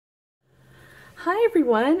Hi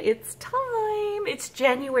everyone, it's time. It's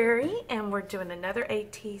January and we're doing another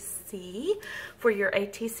ATC for your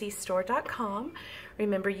atcstore.com.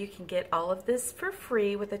 Remember, you can get all of this for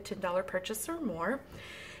free with a $10 purchase or more.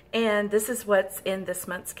 And this is what's in this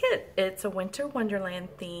month's kit. It's a Winter Wonderland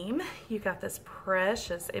theme. You got this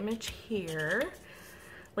precious image here.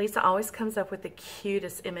 Lisa always comes up with the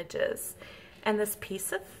cutest images. And this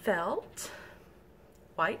piece of felt,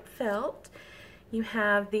 white felt. You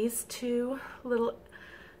have these two little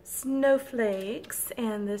snowflakes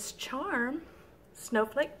and this charm,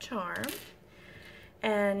 snowflake charm.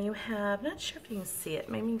 And you have, not sure if you can see it,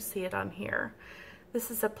 maybe you can see it on here.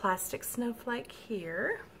 This is a plastic snowflake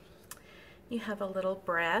here. You have a little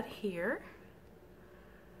brad here,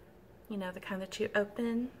 you know, the kind that you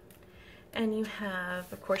open. And you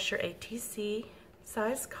have, of course, your ATC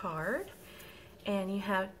size card. And you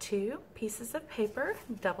have two pieces of paper,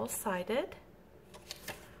 double-sided.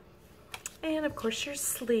 And of course your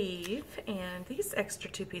sleeve and these extra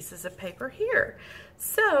two pieces of paper here.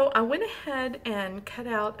 So I went ahead and cut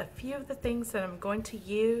out a few of the things that I'm going to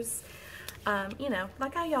use, you know,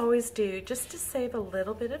 like I always do, just to save a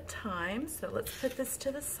little bit of time. So let's put this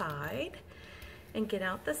to the side and get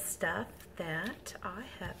out the stuff that I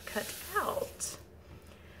have cut out.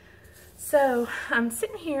 So I'm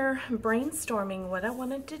sitting here brainstorming what I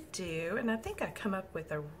wanted to do, and I think I come up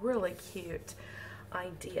with a really cute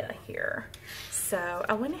idea here. So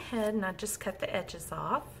I went ahead and I just cut the edges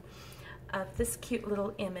off of this cute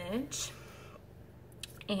little image,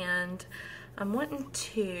 and I'm wanting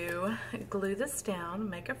to glue this down,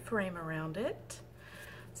 make a frame around it.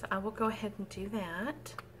 So I will go ahead and do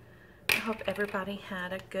that. I hope everybody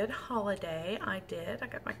had a good holiday. I did. I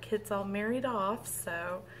got my kids all married off,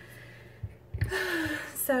 so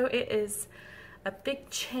it is a big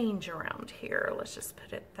change around here. Let's just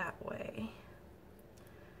put it that way.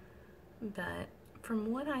 But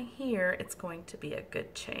from what I hear, it's going to be a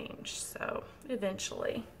good change, so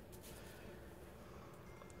eventually.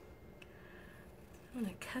 I'm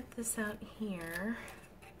going to cut this out here,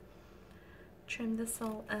 trim this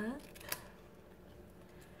all up,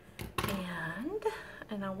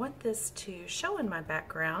 and I want this to show in my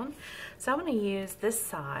background, so I'm going to use this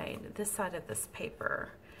side of this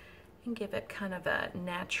paper, and give it kind of a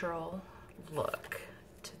natural look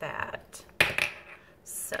to that.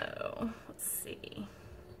 So let's see,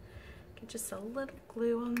 get just a little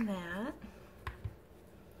glue on that,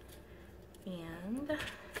 and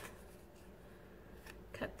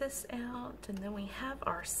cut this out, and then we have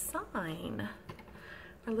our sign,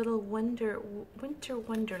 our little Winter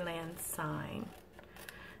Wonderland sign.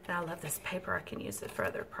 And I love this paper. I can use it for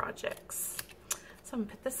other projects. So I'm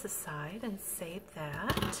gonna put this aside and save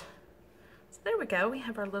that. So there we go. We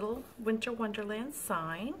have our little Winter Wonderland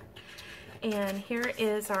sign. And here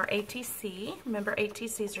is our ATC. Remember,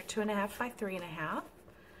 ATCs are 2.5 by 3.5.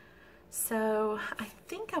 So I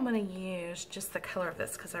think I'm going to use just the color of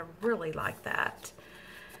this because I really like that.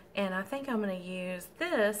 And I think I'm going to use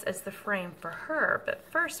this as the frame for her. But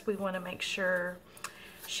first we want to make sure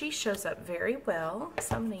she shows up very well.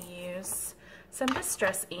 So I'm going to use some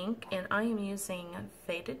Distress ink, and I am using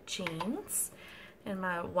Faded Jeans and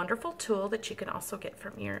my wonderful tool that you can also get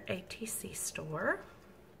from your ATC store.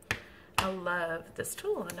 I love this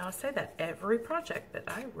tool. I know I say that every project, but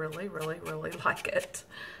I really, really, really like it.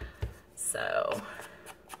 So,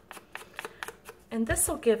 and this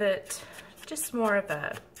will give it just more of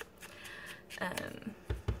a,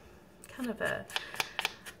 kind of a,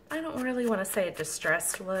 I don't really want to say a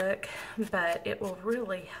distressed look, but it will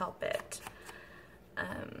really help it,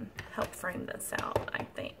 help frame this out, I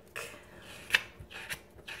think.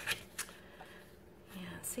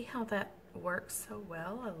 Yeah, see how that works so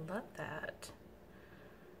well? I love that.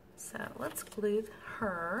 So let's glue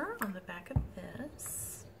her on the back of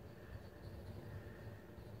this.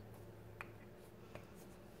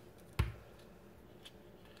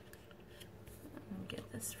 And get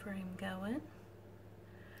this frame going.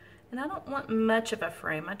 And I don't want much of a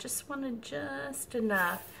frame. I just wanted just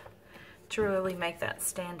enough to really make that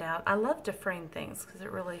stand out. I love to frame things because it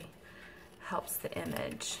really helps the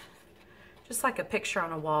image. Just like a picture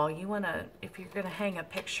on a wall, you want to, if you're going to hang a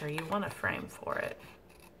picture, you want a frame for it.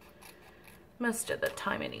 Most of the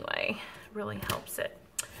time anyway, really helps it.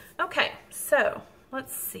 Okay, so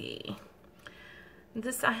let's see.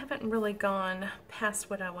 This, I haven't really gone past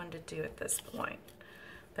what I wanted to do at this point,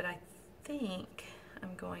 but I think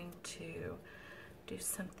I'm going to do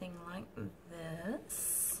something like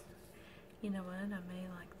this. You know what, I may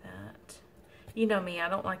like that. You know me, I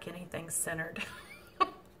don't like anything centered.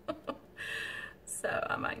 So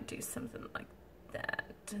I might do something like that.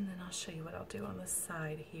 And then I'll show you what I'll do on the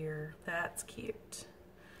side here. That's cute.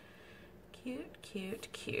 Cute, cute,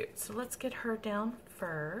 cute. So let's get her down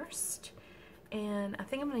first. And I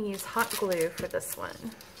think I'm going to use hot glue for this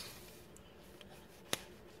one.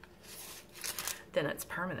 Then it's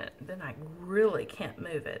permanent. Then I really can't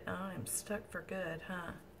move it. Oh, I'm stuck for good,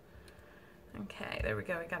 huh? Okay, there we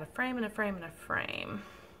go. We got a frame and a frame and a frame.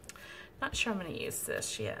 Not sure I'm going to use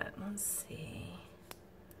this yet. Let's see.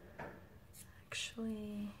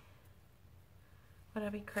 Actually, would I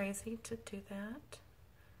be crazy to do that?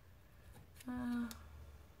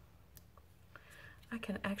 I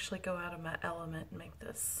can actually go out of my element and make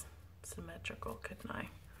this symmetrical, couldn't I?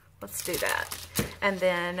 Let's do that. And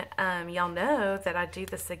then y'all know that I do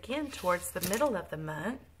this again towards the middle of the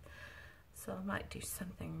month. So I might do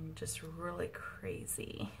something just really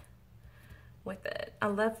crazy with it. I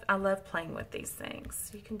love playing with these things.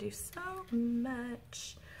 You can do so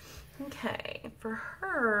much. Okay, for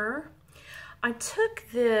her, I took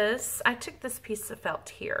this piece of felt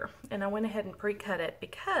here and I went ahead and pre-cut it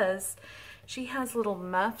because she has little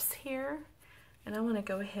muffs here and I want to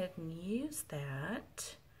go ahead and use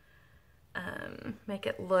that, make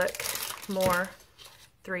it look more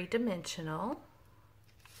three-dimensional.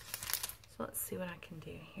 So let's see what I can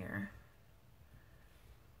do here.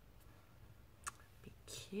 Be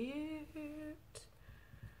cute.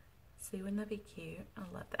 See, wouldn't that be cute? I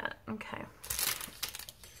love that. Okay.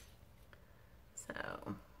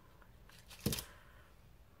 So,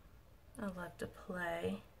 I love to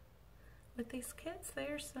play with these kids. They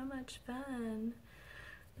are so much fun.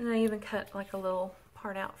 And I even cut like a little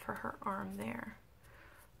part out for her arm there.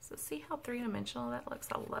 So see how three-dimensional that looks?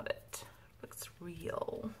 I love it. Looks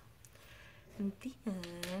real. And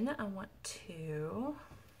then I want to,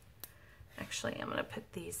 actually I'm going to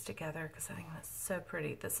put these together because I think that's so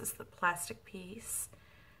pretty. This is the plastic piece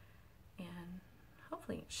and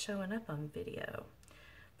hopefully it's showing up on video.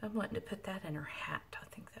 But I'm wanting to put that in her hat. I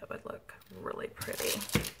think that would look really pretty.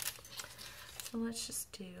 So let's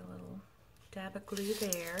just do a little dab of glue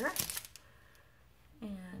there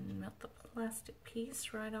and melt the plastic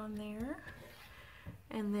piece right on there.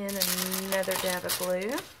 And then another dab of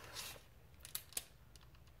glue.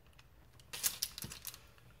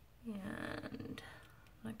 And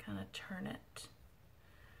I kind of turn it.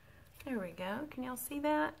 There we go. Can y'all see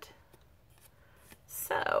that?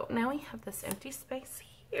 So now we have this empty space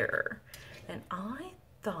here. And I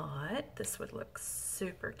thought this would look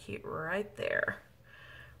super cute right there.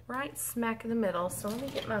 Right smack in the middle. So let me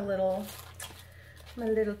get my little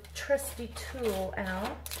trusty tool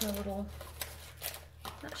out. My little,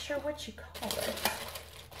 not sure what you call it.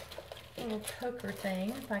 Little poker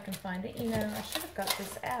thing, if I can find it. You know, I should have got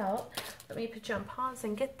this out. Let me put you on pause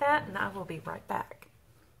and get that, and I will be right back.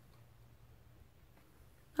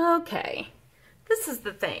 Okay, this is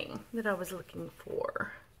the thing that I was looking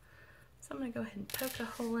for. So I'm going to go ahead and poke a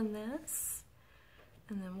hole in this.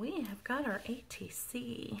 And then we have got our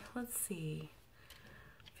ATC. Let's see.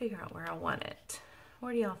 Figure out where I want it.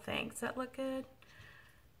 What do y'all think? Does that look good?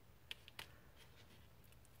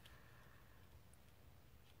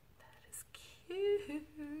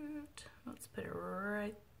 Cute. Let's put it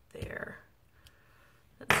right there.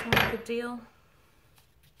 That's not a good deal.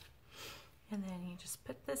 And then you just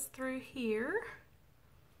put this through here.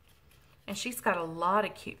 And she's got a lot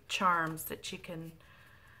of cute charms that you can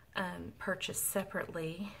purchase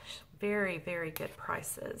separately. Very, very good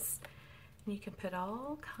prices. And you can put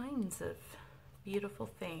all kinds of beautiful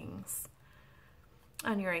things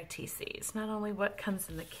on your ATCs. Not only what comes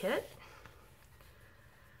in the kit.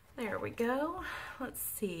 There we go. Let's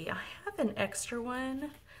see. I have an extra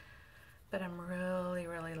one, but I'm really,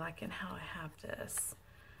 really liking how I have this.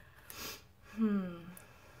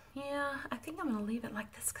 Yeah, I think I'm going to leave it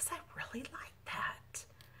like this because I really like that.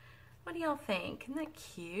 What do y'all think? Isn't that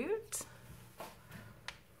cute?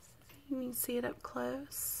 You can see it up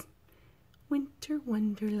close. Winter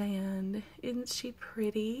Wonderland. Isn't she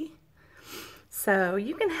pretty? So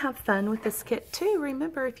you can have fun with this kit too.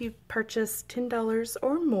 Remember, if you purchase $10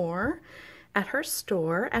 or more at her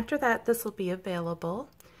store, after that this will be available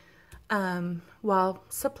while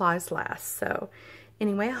supplies last. So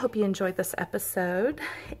anyway, I hope you enjoyed this episode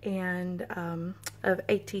and of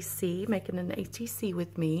ATC, making an ATC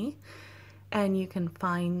with me. And you can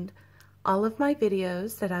find all of my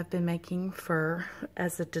videos that I've been making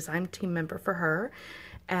as a design team member for her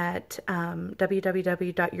at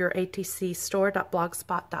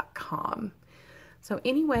www.youratcstore.blogspot.com. So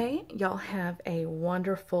anyway, y'all have a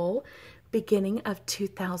wonderful beginning of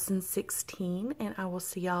 2016, and I will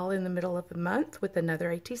see y'all in the middle of the month with another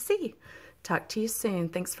ATC. Talk to you soon.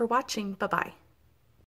 Thanks for watching. Bye-bye.